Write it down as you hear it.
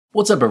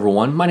What's up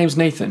everyone, my name's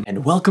Nathan,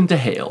 and welcome to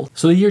Hail.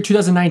 So the year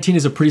 2019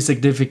 is a pretty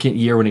significant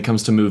year when it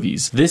comes to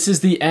movies. This is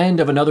the end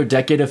of another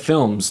decade of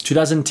films,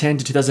 2010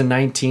 to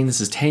 2019,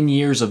 this is 10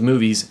 years of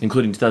movies,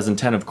 including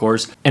 2010 of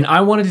course, and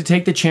I wanted to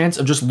take the chance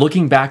of just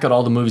looking back at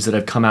all the movies that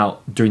have come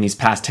out during these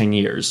past 10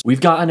 years.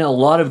 We've gotten a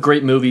lot of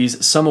great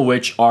movies, some of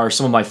which are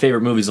some of my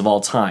favorite movies of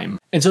all time.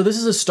 And so this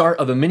is a start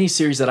of a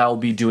mini-series that I will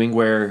be doing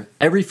where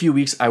every few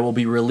weeks I will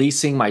be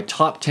releasing my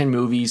top 10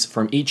 movies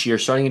from each year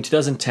starting in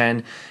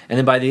 2010, and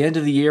then by the end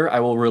of the year I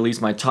will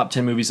release my top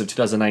 10 movies of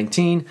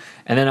 2019,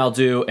 and then I'll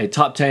do a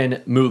top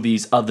 10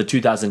 movies of the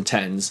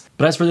 2010s.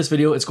 But as for this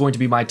video, it's going to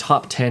be my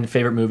top 10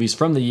 favorite movies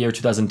from the year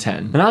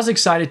 2010. And I was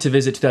excited to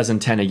visit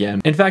 2010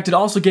 again. In fact, it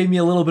also gave me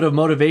a little bit of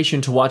motivation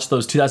to watch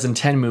those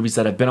 2010 movies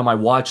that have been on my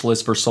watch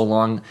list for so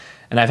long,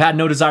 and I've had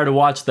no desire to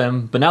watch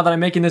them, but now that I'm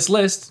making this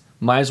list,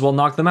 might as well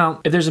knock them out.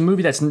 If there's a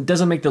movie that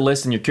doesn't make the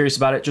list and you're curious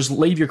about it, just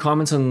leave your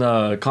comments in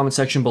the comment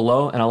section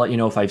below and I'll let you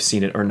know if I've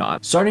seen it or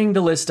not. Starting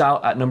the list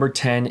out at number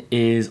 10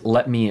 is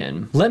Let Me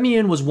In. Let Me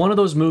In was one of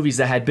those movies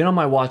that had been on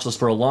my watch list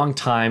for a long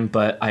time,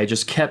 but I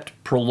just kept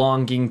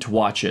prolonging to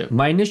watch it.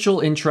 My initial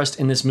interest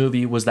in this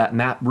movie was that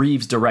Matt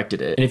Reeves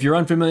directed it. And if you're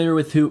unfamiliar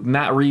with who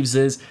Matt Reeves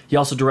is, he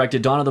also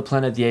directed Dawn of the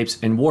Planet of the Apes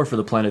and War for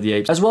the Planet of the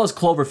Apes, as well as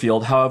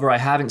Cloverfield. However, I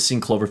haven't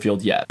seen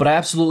Cloverfield yet. But I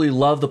absolutely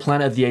love the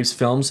Planet of the Apes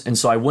films, and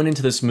so I went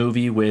into this movie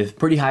with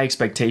pretty high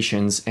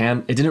expectations,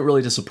 and it didn't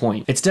really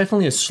disappoint. It's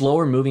definitely a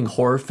slower moving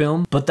horror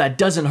film, but that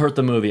doesn't hurt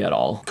the movie at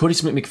all. Cody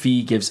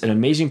Smith-McPhee gives an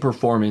amazing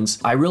performance.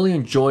 I really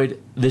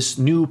enjoyed this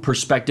new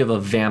perspective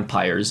of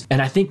vampires,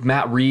 and I think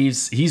Matt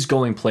Reeves, he's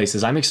going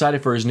places. I'm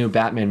excited for his new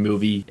Batman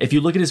movie. If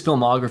you look at his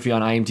filmography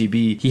on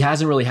IMDb, he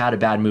hasn't really had a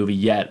bad movie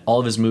yet. All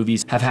of his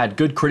movies have had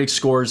good critic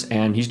scores,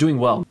 and he's doing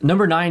well.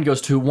 Number 9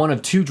 goes to one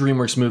of two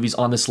DreamWorks movies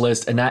on this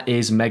list, and that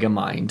is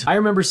Megamind. I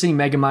remember seeing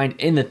Megamind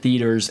in the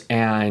theaters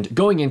and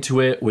going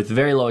into it with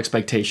very low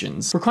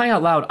expectations. For crying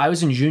out loud, I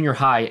was in junior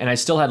high and I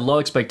still had low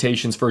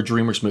expectations for a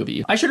DreamWorks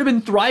movie. I should have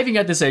been thriving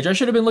at this age. I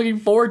should have been looking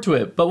forward to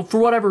it, but for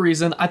whatever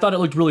reason, I thought it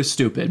looked really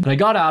stupid. And I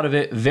got out of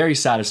it very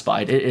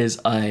satisfied. It is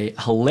a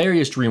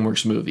hilarious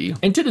DreamWorks movie.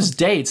 And to this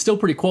day, it's still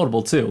pretty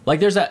quotable too. Like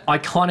there's that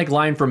iconic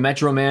line from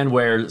Metro Man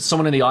where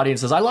someone in the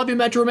audience says, "I love you,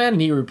 Metro Man,"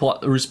 and he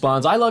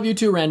responds, "I love you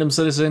too, random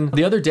citizen."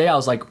 The other day I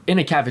was like in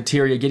a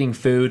cafeteria getting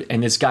food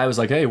and this guy was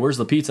like, "Hey, where's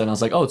the pizza?" And I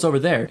was like, "Oh, it's over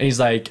there." And he's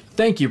like,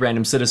 "Thank you,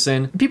 random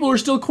citizen." And people are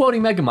still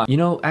quoting Megamind. You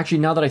know, actually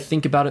now that I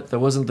think about it, that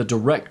wasn't the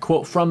direct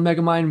quote from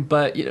Megamind,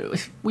 but you know,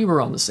 we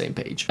were on the same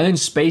page. And then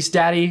Space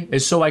Daddy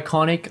is so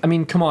iconic. I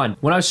mean, come on.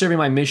 When I was serving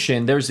my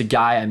mission, there was a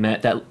guy I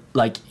met that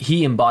like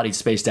he embodied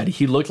Space Daddy.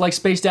 He looked like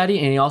Space Daddy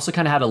and he also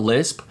kind of had a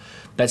lisp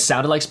that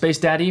sounded like Space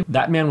Daddy.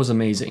 That man was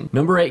amazing.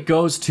 Number 8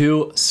 goes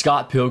to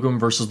Scott Pilgrim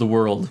vs. the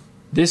World.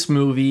 This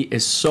movie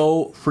is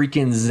so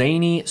freaking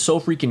zany, so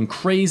freaking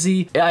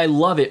crazy. I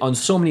love it on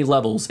so many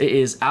levels. It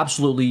is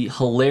absolutely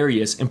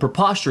hilarious and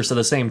preposterous at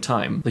the same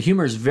time. The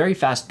humor is very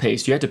fast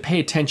paced. You have to pay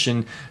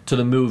attention to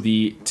the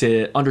movie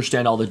to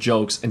understand all the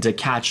jokes and to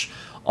catch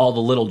all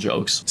the little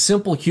jokes.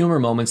 Simple humor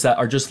moments that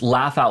are just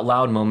laugh out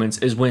loud moments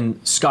is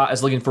when Scott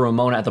is looking for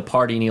Ramona at the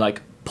party and he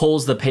like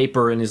pulls the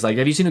paper and is like,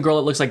 "Have you seen a girl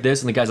that looks like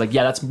this?" And the guy's like,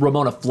 "Yeah, that's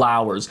Ramona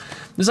Flowers."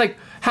 It's like,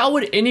 how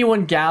would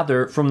anyone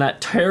gather from that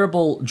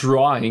terrible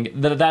drawing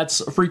that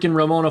that's freaking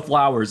Ramona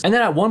Flowers? And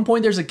then at one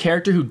point there's a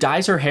character who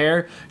dyes her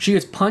hair, she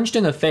gets punched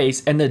in the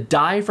face and the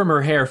dye from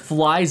her hair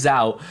flies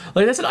out.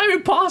 Like that's not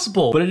even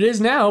possible, but it is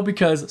now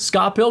because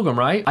Scott Pilgrim,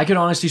 right? I could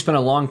honestly spend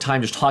a long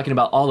time just talking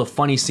about all the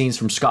funny scenes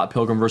from Scott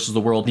Pilgrim vs.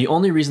 the World. The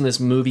only reason this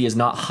movie is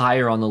not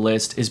higher on the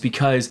list is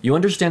because you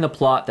understand the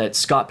plot that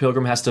Scott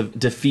Pilgrim has to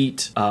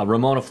defeat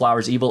Ramona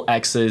Flowers' evil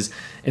exes,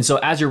 and so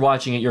as you're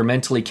watching it, you're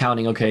mentally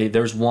counting, okay,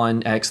 there's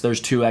 1 X, there's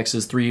 2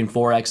 X's, 3 and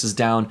 4 X's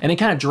down, and it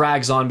kind of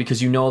drags on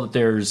because you know that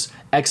there's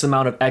X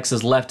amount of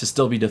X's left to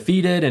still be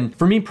defeated, and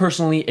for me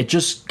personally, it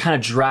just kind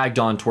of dragged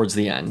on towards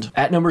the end.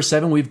 At number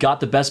 7, we've got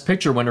the Best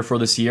Picture winner for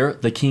this year,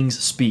 The King's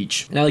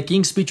Speech. Now, The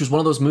King's Speech was one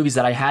of those movies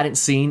that I hadn't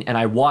seen, and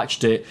I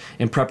watched it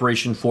in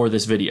preparation for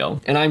this video.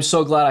 And I'm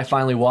so glad I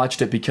finally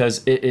watched it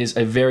because it is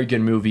a very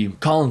good movie.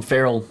 Colin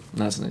Farrell,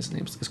 that's his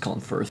name, is Colin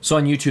Firth. So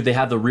on YouTube, they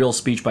have the real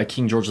speech by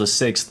King George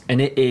VI,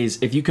 and it is,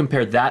 if you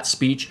compare that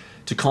speech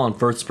to Colin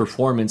Firth's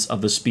performance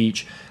of the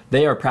speech,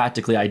 they are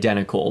practically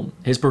identical.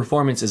 His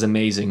performance is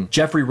amazing.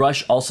 Jeffrey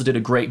Rush also did a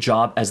great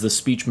job as the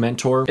speech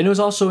mentor, and it was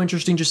also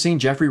interesting just seeing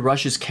Jeffrey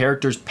Rush's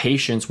character's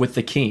patience with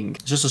the king.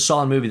 It's just a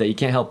solid movie that you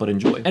can't help but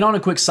enjoy. And on a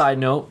quick side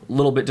note, a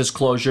little bit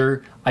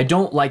disclosure, I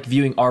don't like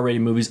viewing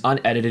R-rated movies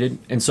unedited,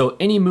 and so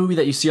any movie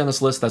that you see on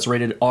this list that's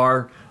rated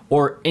R,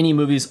 or any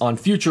movies on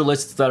future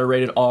lists that are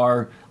rated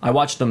R, I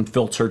watch them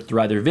filtered through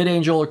either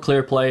VidAngel or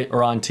ClearPlay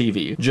or on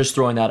TV. Just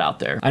throwing that out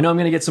there. I know I'm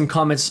gonna get some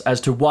comments as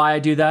to why I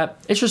do that.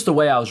 It's just the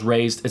way I was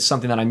raised. It's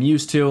something that I'm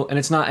used to, and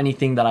it's not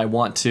anything that I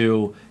want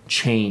to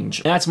change.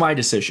 And that's my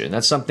decision.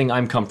 That's something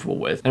I'm comfortable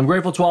with. And I'm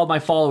grateful to all of my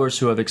followers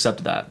who have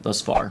accepted that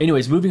thus far.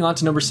 Anyways, moving on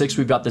to number 6,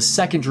 we've got the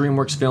second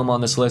DreamWorks film on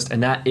this list,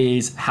 and that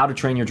is How to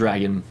Train Your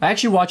Dragon. I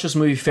actually watched this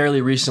movie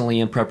fairly recently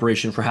in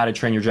preparation for How to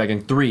Train Your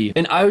Dragon 3,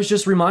 and I was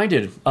just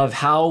reminded of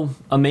how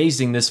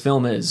amazing this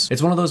film is.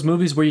 It's one of those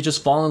movies where you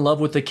just fall in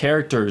love with the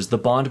characters. The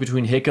bond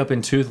between Hiccup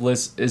and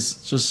Toothless is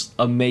just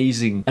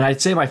amazing. And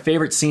I'd say my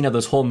favorite scene of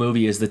this whole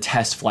movie is the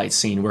test flight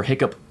scene where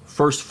Hiccup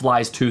first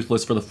flies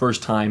Toothless for the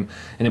first time,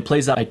 and it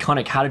plays that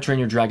iconic How to Train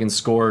Your Dragon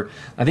score.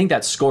 I think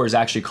that score is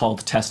actually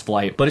called Test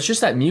Flight, but it's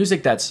just that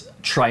music that's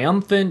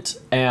triumphant,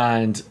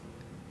 and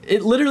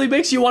it literally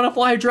makes you want to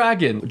fly a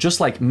dragon. Just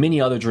like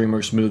many other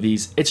DreamWorks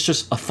movies, it's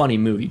just a funny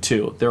movie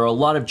too. There are a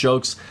lot of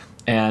jokes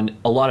and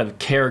a lot of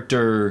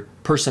character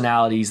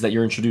personalities that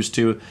you're introduced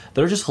to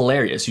that are just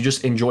hilarious. You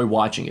just enjoy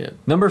watching it.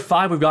 Number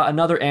 5, we've got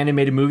another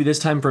animated movie, this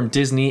time from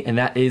Disney, and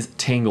that is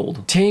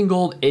Tangled.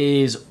 Tangled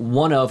is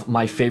one of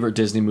my favorite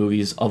Disney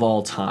movies of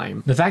all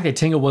time. The fact that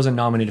Tangled wasn't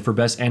nominated for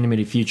Best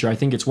Animated Feature, I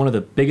think it's one of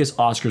the biggest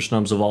Oscar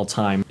snubs of all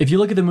time. If you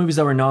look at the movies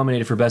that were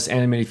nominated for Best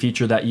Animated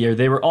Feature that year,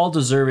 they were all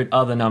deserving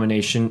of the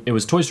nomination. It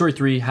was Toy Story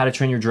 3, How to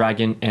Train Your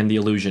Dragon, and The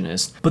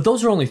Illusionist. But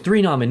those are only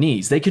 3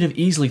 nominees. They could have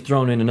easily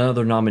thrown in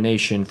another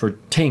nomination for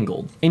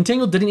Tangled. And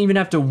Tangled didn't even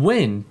have to win,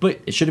 but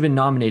it should have been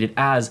nominated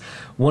as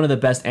one of the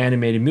best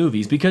animated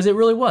movies, because it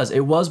really was.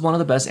 It was one of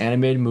the best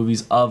animated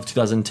movies of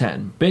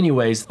 2010. But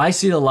anyways, I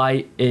See the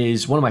Light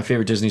is one of my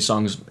favorite Disney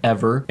songs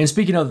ever. And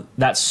speaking of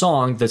that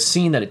song, the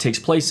scene that it takes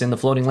place in, the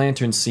floating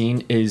lantern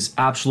scene, is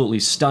absolutely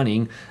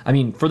stunning. I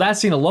mean, for that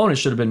scene alone, it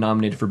should have been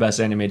nominated for Best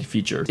Animated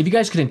Feature. If you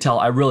guys couldn't tell,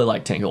 I really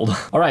like Tangled.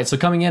 All right, so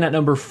coming in at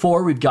number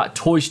 4, we've got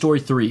Toy Story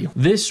 3.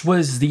 This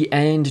was the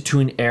end to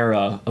an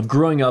era of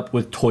growing up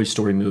with Toy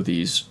Story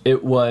movies.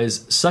 It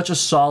was such a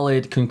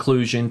solid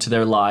conclusion to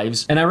their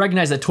lives, and I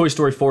recognize that Toy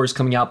Story 4 is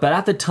coming out, but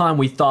at the time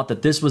we thought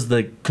that this was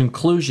the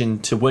conclusion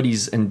to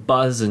Woody's and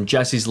Buzz and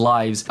Jesse's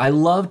lives. I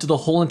loved the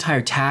whole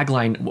entire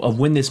tagline of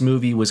when this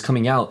movie was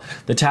coming out.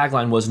 The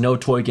tagline was "No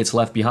toy gets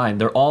left behind."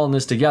 They're all in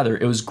this together.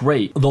 It was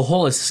great. The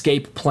whole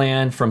escape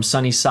plan from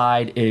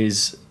Sunnyside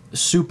is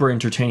super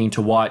entertaining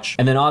to watch,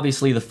 and then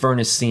obviously the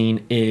furnace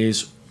scene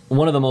is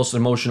one of the most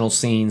emotional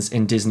scenes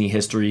in Disney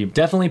history.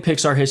 Definitely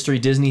Pixar history,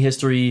 Disney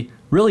history,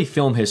 really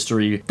film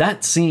history.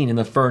 That scene in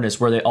the furnace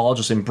where they all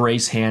just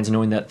embrace hands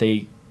knowing that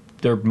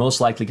they're most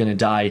likely gonna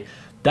die,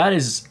 that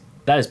is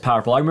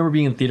powerful. I remember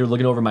being in theater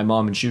looking over at my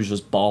mom and she was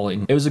just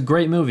bawling. It was a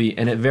great movie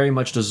and it very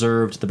much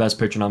deserved the Best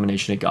Picture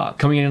nomination it got.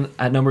 Coming in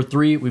at number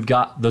 3, we've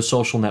got The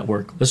Social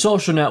Network. The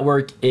Social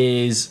Network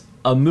is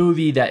a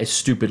movie that is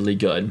stupidly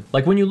good.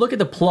 Like, when you look at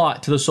the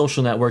plot to The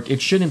Social Network,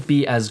 it shouldn't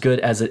be as good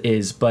as it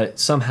is, but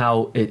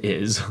somehow it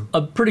is.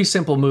 A pretty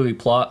simple movie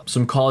plot.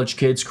 Some college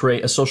kids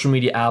create a social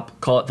media app,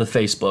 call it the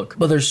Facebook.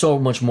 But there's so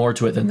much more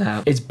to it than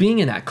that. It's being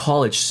in that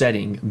college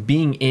setting,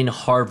 being in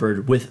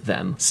Harvard with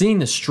them, seeing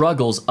the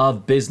struggles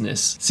of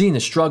business, seeing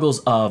the struggles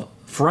of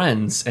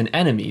friends and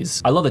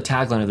enemies. I love the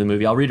tagline of the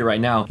movie. I'll read it right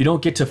now. You don't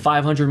get to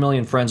 500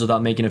 million friends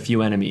without making a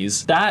few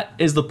enemies. That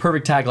is the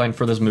perfect tagline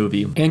for this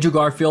movie. Andrew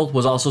Garfield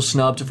was also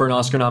snubbed for an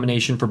Oscar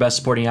nomination for Best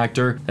Supporting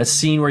Actor. That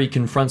scene where he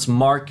confronts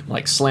Mark,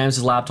 like slams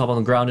his laptop on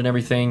the ground and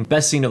everything.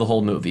 Best scene of the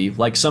whole movie.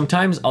 Like,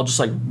 sometimes I'll just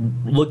like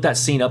look that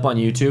scene up on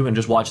YouTube and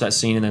just watch that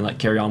scene and then like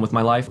carry on with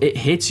my life. It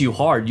hits you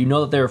hard. You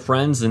know that they're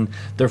friends and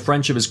their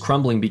friendship is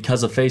crumbling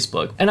because of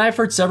Facebook. And I've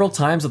heard several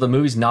times that the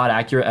movie's not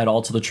accurate at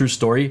all to the true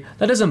story.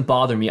 That doesn't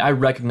bother me.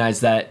 I recognize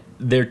that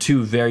they're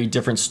two very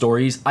different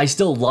stories. I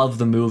still love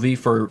the movie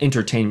for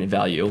entertainment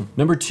value.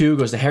 Number 2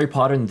 goes to Harry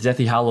Potter and the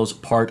Deathly Hallows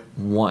Part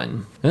 1.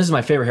 And this is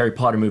my favorite Harry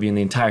Potter movie in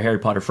the entire Harry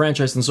Potter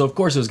franchise, and so of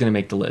course it was going to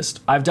make the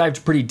list. I've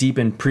dived pretty deep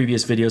in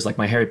previous videos, like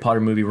my Harry Potter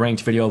movie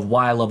ranked video, of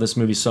why I love this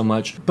movie so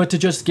much. But to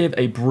just give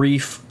a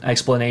brief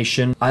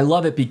explanation, I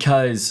love it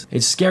because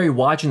it's scary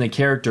watching the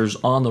characters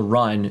on the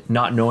run,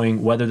 not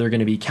knowing whether they're going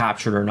to be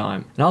captured or not.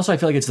 And also I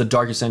feel like it's the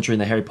darkest entry in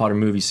the Harry Potter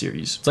movie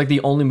series. It's like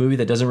the only movie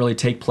that doesn't really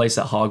take place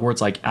at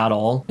Hogwarts, like at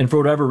all. And for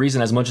whatever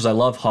reason, as much as I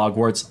love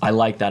Hogwarts, I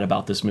like that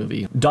about this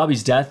movie.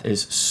 Dobby's death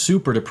is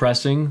super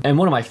depressing, and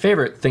one of my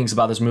favorite things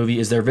about this movie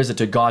is their visit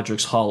to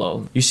Godric's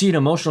Hollow. You see an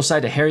emotional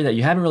side to Harry that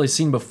you haven't really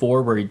seen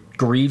before, where he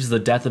grieves the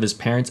death of his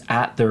parents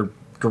at their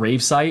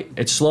gravesite.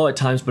 It's slow at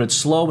times, but it's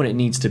slow when it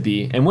needs to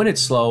be. And when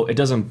it's slow, it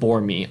doesn't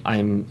bore me.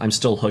 I'm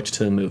still hooked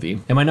to the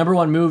movie. And my number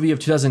 1 movie of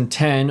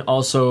 2010,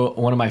 also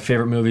one of my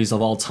favorite movies of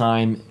all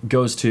time,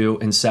 goes to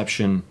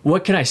Inception.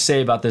 What can I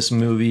say about this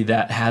movie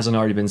that hasn't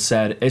already been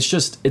said?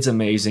 It's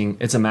amazing.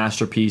 It's a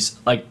masterpiece.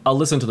 Like, I'll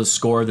listen to the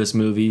score of this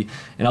movie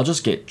and I'll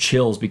just get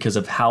chills because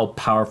of how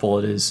powerful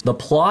it is. The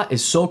plot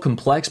is so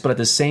complex, but at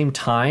the same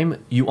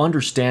time, you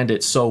understand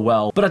it so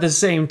well. But at the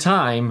same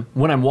time,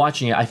 when I'm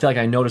watching it, I feel like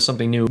I notice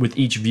something new with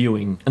each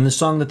viewing. And the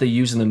song that they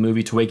use in the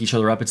movie to wake each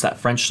other up, it's that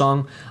French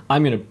song.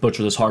 I'm gonna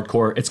butcher this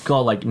hardcore. It's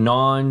called like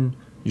Non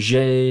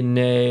Je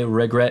ne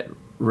regrette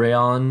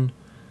rien.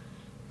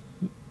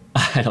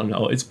 I don't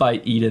know. It's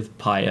by Edith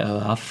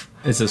Piaf.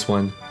 It's this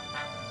one.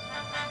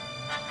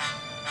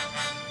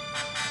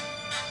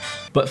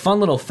 But fun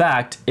little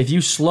fact, if you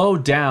slow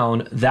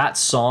down that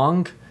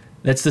song,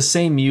 That's the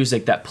same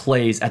music that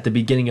plays at the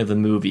beginning of the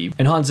movie,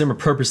 and Hans Zimmer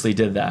purposely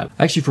did that.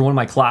 Actually, for one of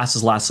my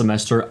classes last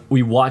semester,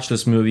 we watched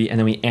this movie and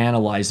then we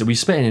analyzed it. We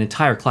spent an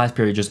entire class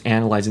period just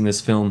analyzing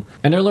this film,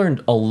 and I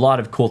learned a lot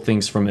of cool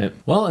things from it.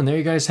 Well, and there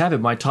you guys have it,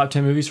 my top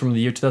 10 movies from the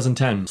year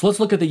 2010. So let's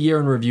look at the year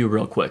in review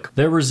real quick.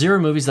 There were 0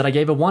 movies that I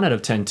gave a 1 out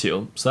of 10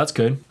 to, so that's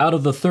good. Out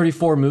of the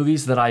 34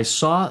 movies that I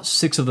saw,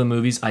 6 of the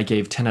movies I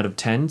gave 10 out of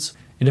 10s.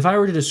 And if I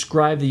were to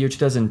describe the year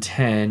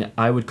 2010,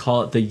 I would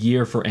call it the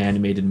year for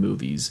animated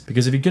movies.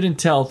 Because if you couldn't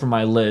tell from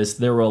my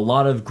list, there were a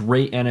lot of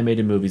great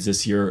animated movies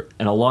this year,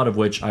 and a lot of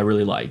which I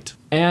really liked.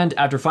 And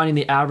after finding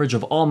the average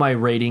of all my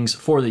ratings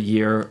for the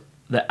year,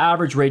 the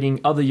average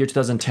rating of the year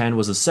 2010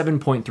 was a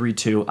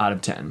 7.32 out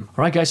of 10.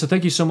 Alright guys, so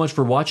thank you so much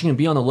for watching, and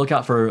be on the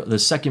lookout for the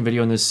second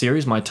video in this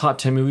series, my top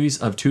 10 movies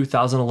of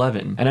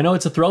 2011. And I know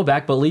it's a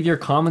throwback, but leave your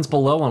comments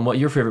below on what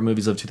your favorite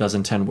movies of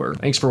 2010 were.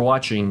 Thanks for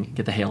watching.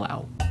 Get the hail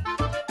out.